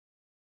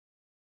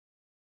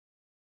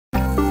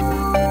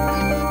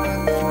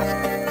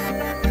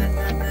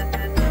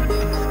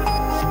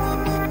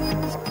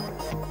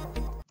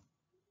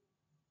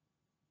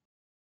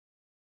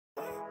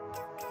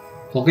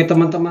Oke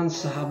teman-teman,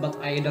 sahabat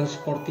AI dan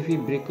Sport TV,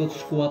 berikut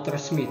skuad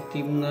resmi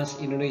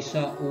Timnas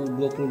Indonesia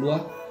U22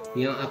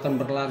 yang akan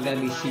berlaga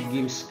di SEA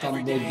Games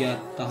Kamboja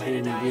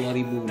tahun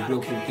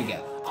 2023.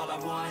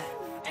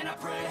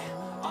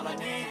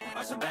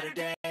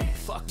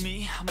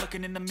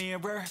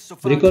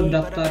 Berikut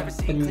daftar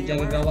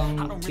penjaga gawang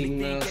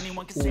Timnas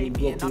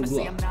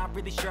U22.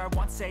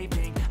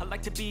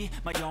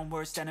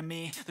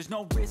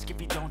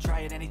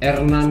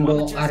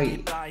 Hernando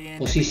Ari,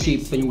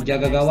 posisi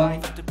penjaga gawang,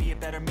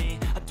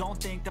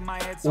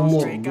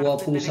 umur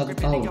 21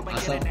 tahun,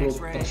 asal klub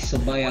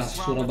Persebaya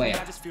Surabaya.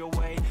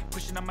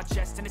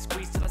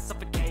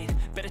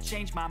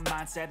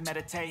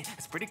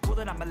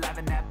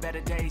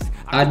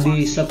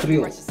 Adi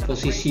Satrio,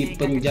 posisi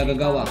penjaga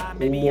gawang,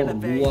 umur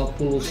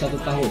 21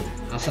 tahun,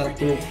 asal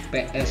klub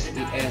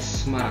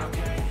PSIS Semarang.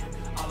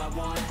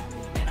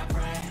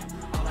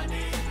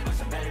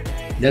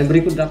 Dan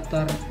berikut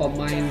daftar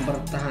pemain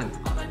bertahan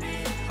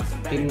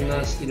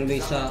Timnas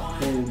Indonesia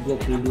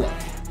U22.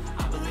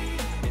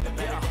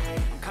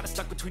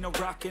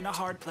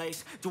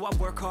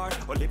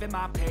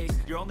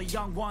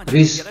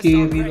 Rizky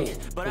Ridho,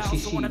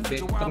 posisi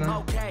bek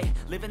tengah,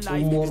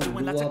 umur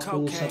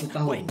 21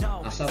 tahun,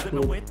 asal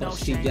klub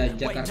Persija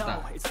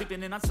Jakarta.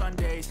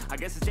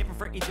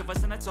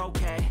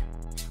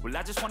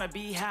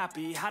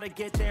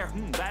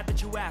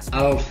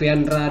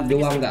 Alfiandra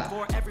Dewangga,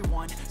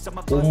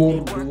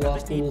 umur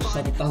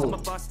 21 tahun,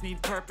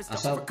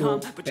 asal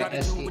klub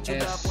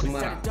PSIS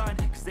Semarang.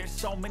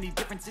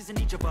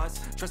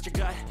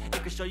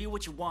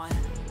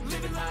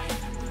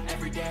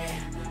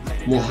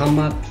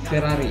 Muhammad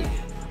Ferrari,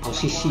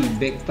 posisi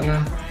bek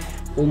tengah,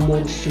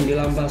 umur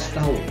 19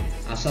 tahun,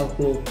 asal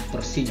klub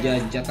Persija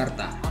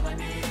Jakarta.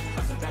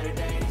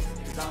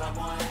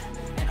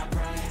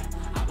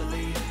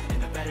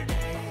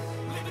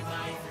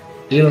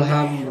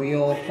 Ilham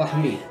Rio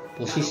Fahmi,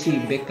 posisi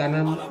bek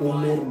kanan,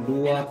 umur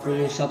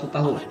 21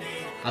 tahun,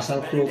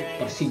 asal klub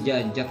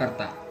Persija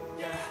Jakarta.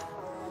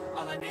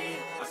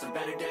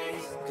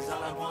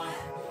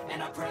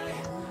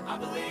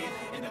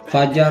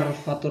 Fajar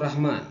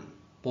Faturrahman,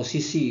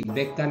 posisi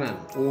bek kanan,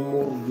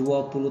 umur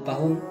 20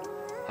 tahun,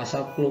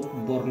 asal klub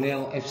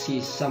Borneo FC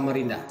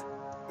Samarinda.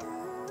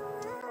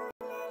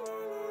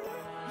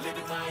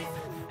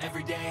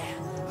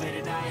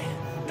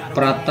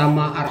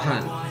 Pratama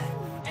Arhan,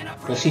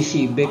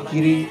 posisi bek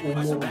kiri,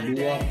 umur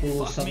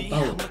 21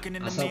 tahun,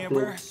 asal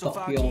klub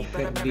Tokyo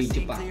Verdy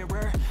Jepang.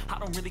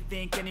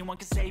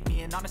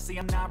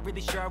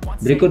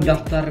 Berikut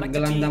daftar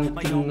gelandang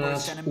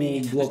Timnas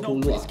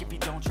U22.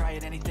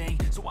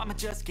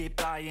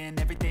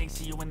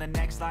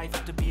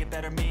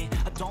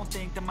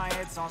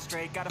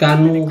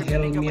 Kanu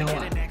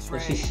Helmiawan,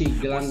 posisi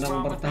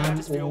gelandang bertahan,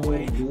 umur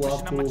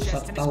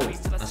 21 tahun,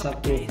 asal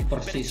klub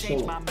Persis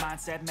Solo.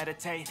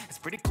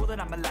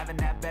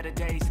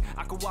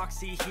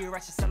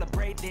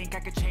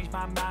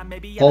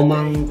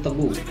 Komang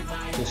Teguh,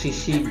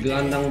 posisi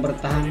gelandang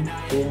bertahan,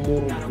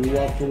 umur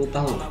 20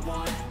 tahun,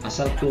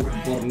 asal klub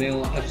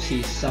Borneo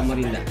FC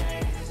Samarinda.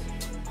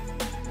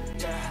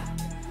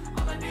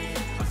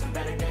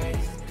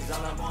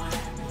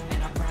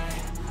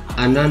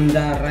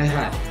 Ananda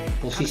Rehat,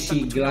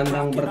 posisi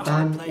gelandang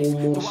bertahan,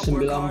 umur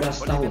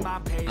 19 tahun,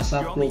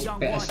 asal klub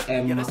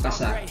PSM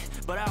Makassar.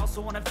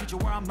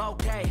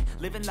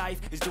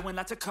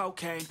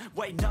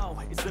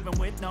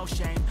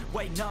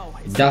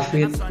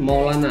 David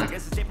Maulana,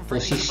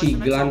 posisi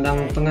gelandang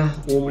tengah,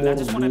 umur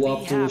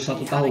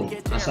 21 tahun,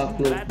 asal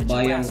klub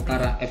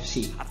Bayangkara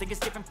FC.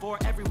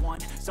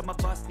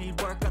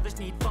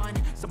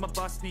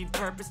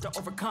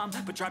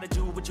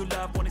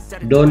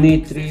 Doni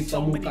Tri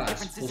Pamungkas,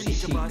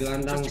 posisi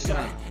gelandang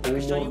serang,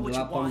 umur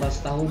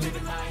 18 tahun,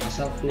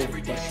 asal klub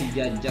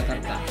Persija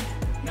Jakarta.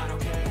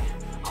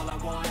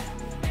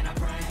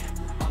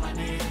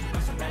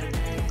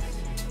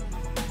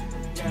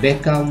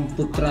 Beckham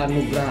Putra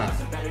Nugraha,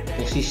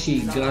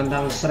 posisi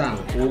gelandang serang,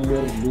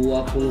 umur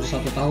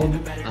 21 tahun,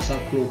 asal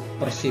klub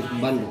Persib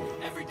Bandung.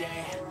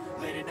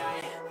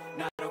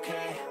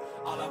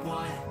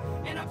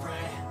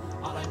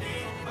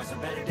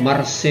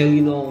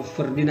 Marcelino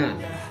Ferdinand,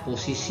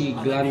 posisi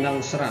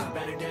gelandang serang,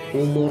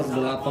 umur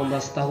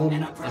 18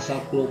 tahun, asal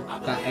klub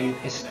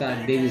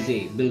KMSK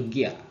Denze,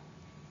 Belgia.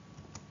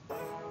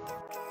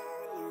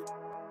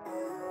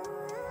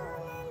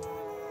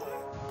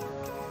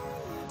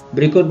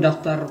 Berikut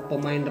daftar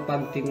pemain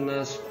depan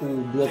Timnas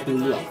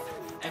U22.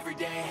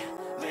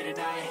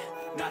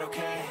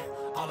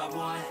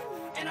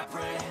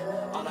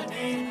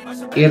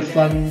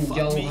 Irfan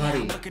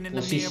Jauhari,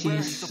 posisi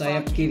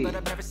sayap kiri,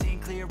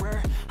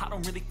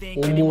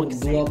 umur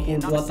 22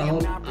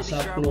 tahun,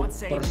 asal klub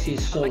Persis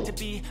Solo.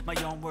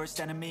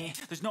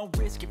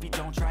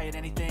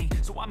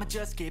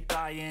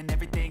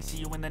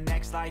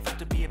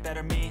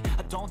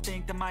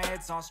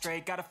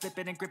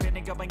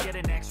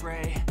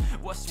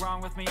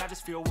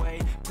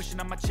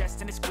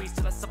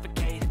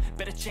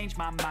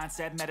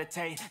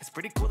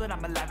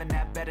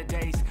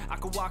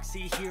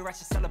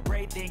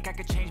 celebrate, think I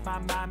could change my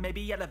mind,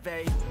 maybe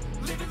elevate.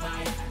 Living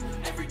life,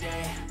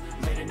 everyday,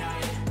 late at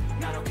night,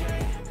 not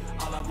okay.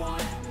 All I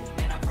want,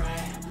 and I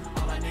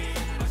pray, all I need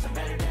are some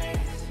better days.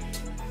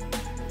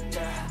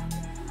 Yeah,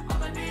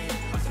 all I need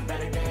are some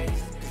better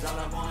days. Cause all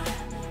I want,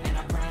 and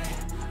I pray,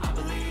 I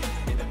believe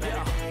in the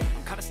better days.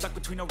 I'm kinda stuck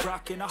between a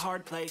rock and a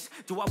hard place.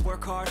 Do I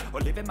work hard or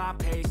live at my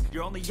pace?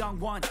 You're only young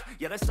once,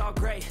 yeah that's all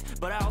great,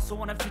 but I also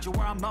want a future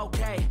where I'm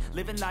okay.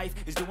 Living life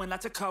is doing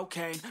lots of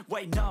cocaine.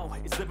 Wait no,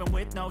 it's living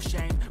with no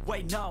shame.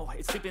 Wait no,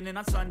 it's sleeping in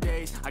on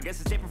Sundays. I guess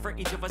it's different for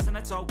each of us and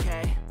that's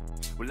okay.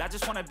 Well I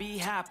just wanna be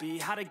happy,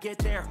 how to get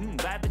there?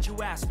 Glad that you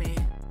asked me.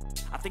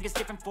 I think it's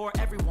different for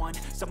everyone.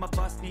 Some of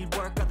us need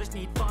work, others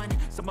need fun.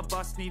 Some of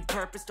us need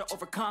purpose to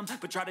overcome.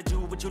 But try to do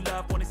what you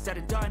love when it's said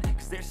and done.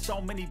 Cause there's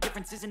so many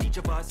differences in each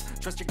of us.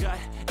 Trust your gut,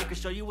 it can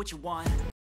show you what you want.